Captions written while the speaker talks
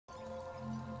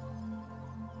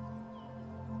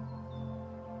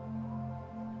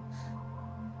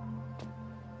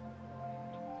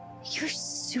You're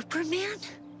Superman?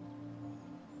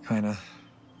 Kinda.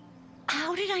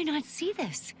 How did I not see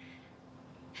this?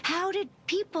 How did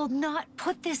people not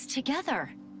put this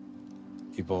together?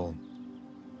 People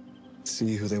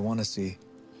see who they want to see.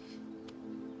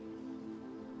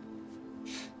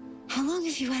 How long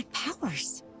have you had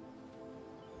powers?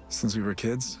 Since we were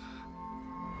kids.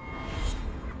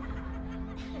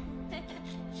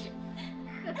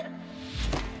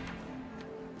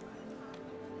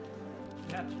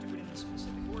 You have to do it in a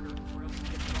specific order, or else you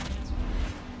get the wrong answer.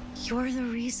 You're the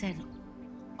reason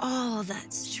all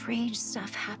that strange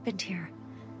stuff happened here.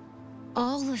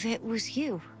 All of it was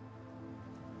you.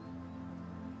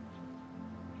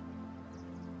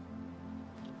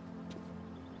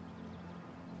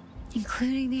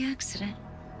 Including the accident.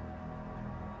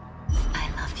 I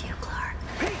love you, Clark.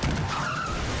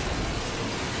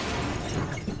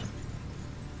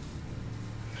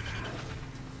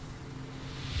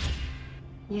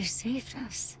 You saved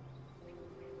us.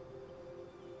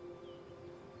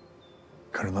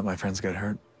 Couldn't let my friends get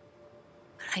hurt.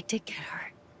 But I did get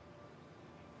hurt.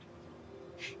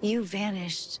 You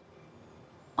vanished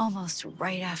almost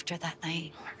right after that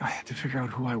night. I had to figure out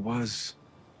who I was.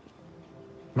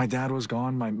 My dad was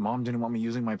gone. My mom didn't want me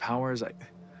using my powers. I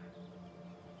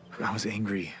was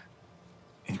angry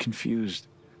and confused.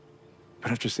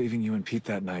 But after saving you and Pete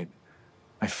that night,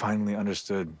 I finally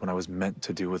understood what I was meant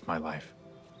to do with my life.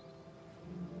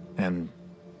 And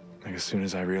as soon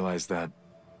as I realized that,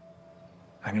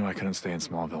 I knew I couldn't stay in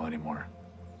Smallville anymore.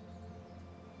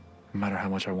 No matter how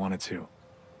much I wanted to.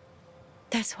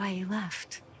 That's why you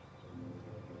left.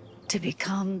 To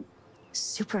become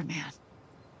Superman.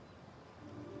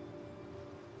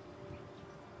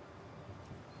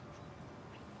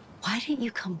 Why didn't you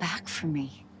come back for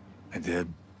me? I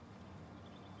did.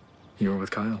 You were with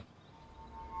Kyle.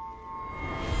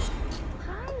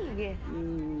 Hi.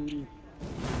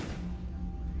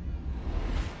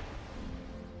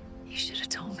 You should have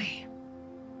told me.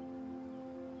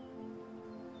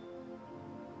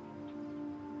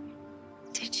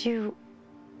 Did you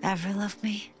ever love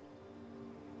me?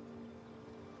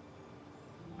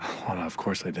 Lana, of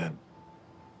course I did.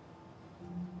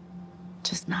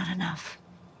 Just not enough.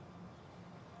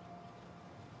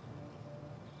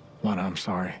 Lana, I'm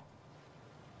sorry.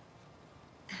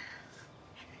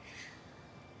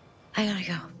 I gotta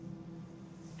go.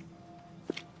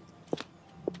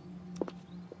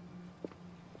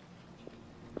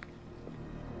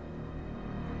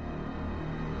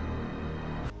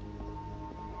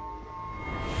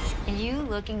 You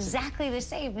look exactly the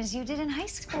same as you did in high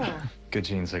school. Good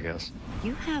genes, I guess.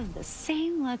 You have the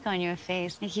same look on your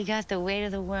face, like you got the weight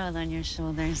of the world on your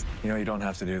shoulders. You know, you don't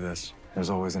have to do this. There's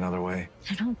always another way.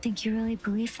 I don't think you really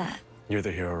believe that. You're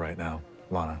the hero right now,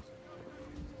 Lana.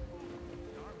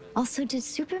 Also, did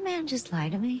Superman just lie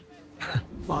to me?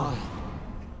 Lana.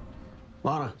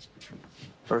 Lana.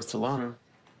 Earth to Lana.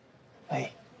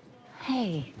 Hey.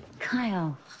 Hey,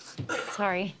 Kyle.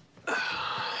 Sorry.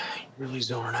 You're really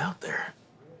zoning out there.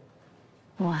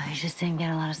 Why? I just didn't get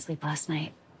a lot of sleep last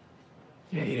night.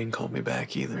 Yeah, you didn't call me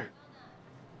back either.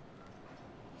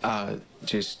 I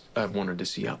wanted to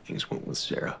see how things went with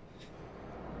Sarah.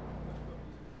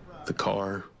 The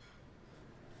car.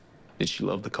 Did she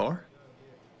love the car?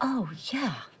 Oh,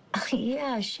 yeah.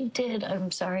 Yeah, she did.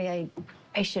 I'm sorry.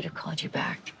 I should have called you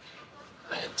back.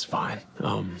 It's fine.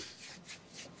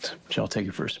 Shall I take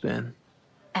it for a spin?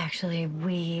 Actually,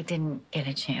 we didn't get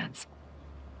a chance.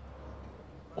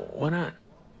 Why not?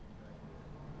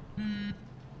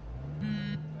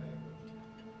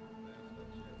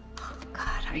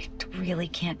 God, I really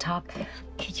can't talk.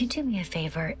 Can you do me a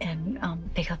favor and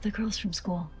pick up the girls from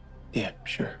school? Yeah,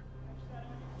 sure.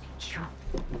 Thank you.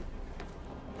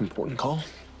 Important call?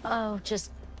 Oh,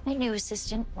 just my new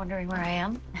assistant wondering where I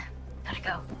am. Gotta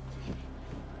go.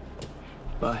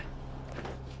 Bye.